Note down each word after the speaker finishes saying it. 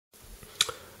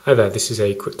Hi there, this is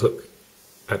a quick look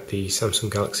at the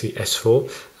Samsung Galaxy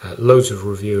S4. Loads of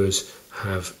reviewers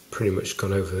have pretty much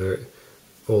gone over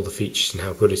all the features and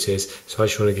how good it is, so I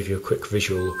just want to give you a quick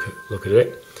visual look at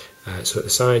it. So at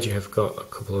the side you have got a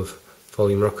couple of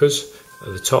volume rockers.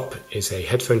 At the top is a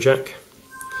headphone jack.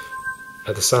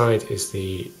 At the side is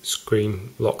the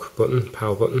screen lock button,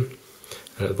 power button,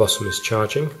 and at the bottom is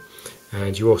charging.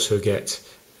 And you also get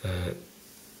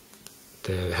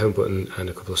the home button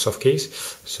and a couple of soft keys.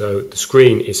 So the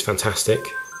screen is fantastic.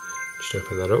 Just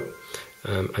open that up.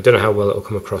 I don't know how well it will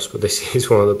come across, but this is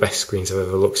one of the best screens I've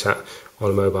ever looked at on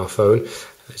a mobile phone.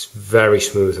 It's very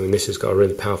smooth. I mean, this has got a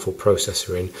really powerful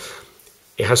processor in.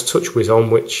 It has TouchWiz on,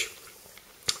 which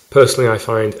personally I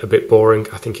find a bit boring.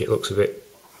 I think it looks a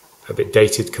bit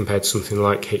dated compared to something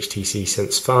like HTC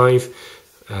Sense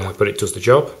 5, but it does the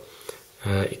job.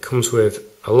 It comes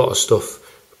with a lot of stuff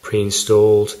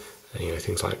pre-installed,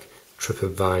 things like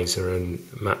TripAdvisor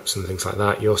and maps and things like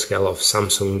that. You also get a lot of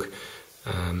Samsung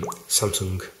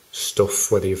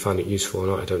stuff, whether you find it useful or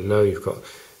not, I don't know. You've got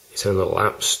its own little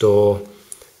app store.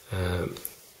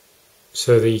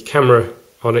 So the camera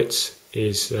on it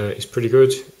is pretty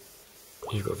good.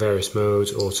 You've got various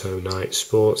modes: auto, night,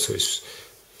 sport. So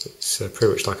it's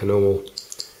pretty much like a normal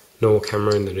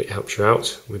camera, in that it helps you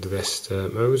out with the best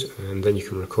modes, and then you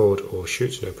can record or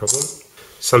shoot, no problem.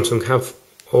 Samsung have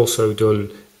also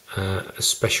done a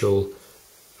special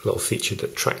little feature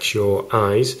that tracks your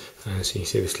eyes. So you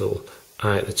see this little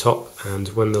eye at the top, and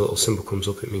when the little symbol comes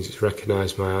up, it means it's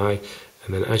recognised my eye.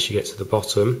 And then as you get to the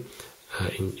bottom,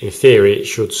 in theory it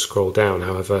should scroll down.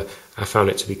 However, I found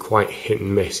it to be quite hit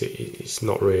and miss. It's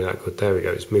not really that good. There we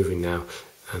go, it's moving now,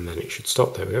 and then it should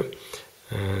stop. There we go.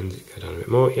 And go down a bit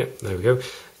more. Yep, there we go.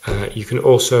 You can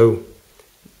also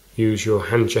use your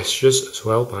hand gestures as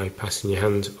well by passing your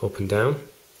hand up and down.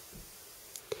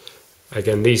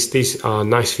 Again, these are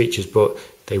nice features, but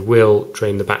they will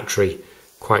drain the battery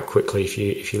quite quickly if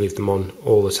you leave them on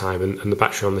all the time. And the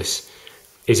battery on this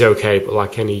is okay, but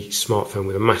like any smartphone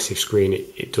with a massive screen,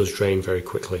 it does drain very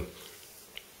quickly.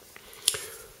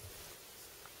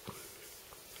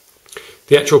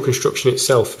 The actual construction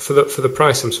itself, for the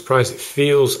price, I'm surprised it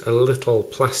feels a little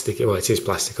plastic. Well, it is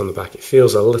plastic on the back. It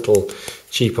feels a little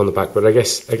cheap on the back, but I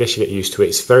guess you get used to it.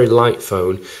 It's a very light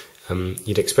phone.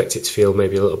 You'd expect it to feel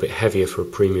maybe a little bit heavier for a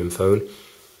premium phone.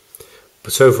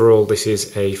 But overall, this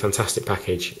is a fantastic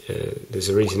package. There's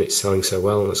a reason it's selling so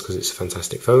well, and that's because it's a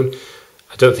fantastic phone.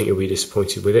 I don't think you'll be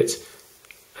disappointed with it.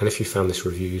 And if you found this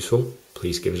review useful,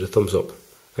 please give it a thumbs up.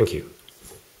 Thank you.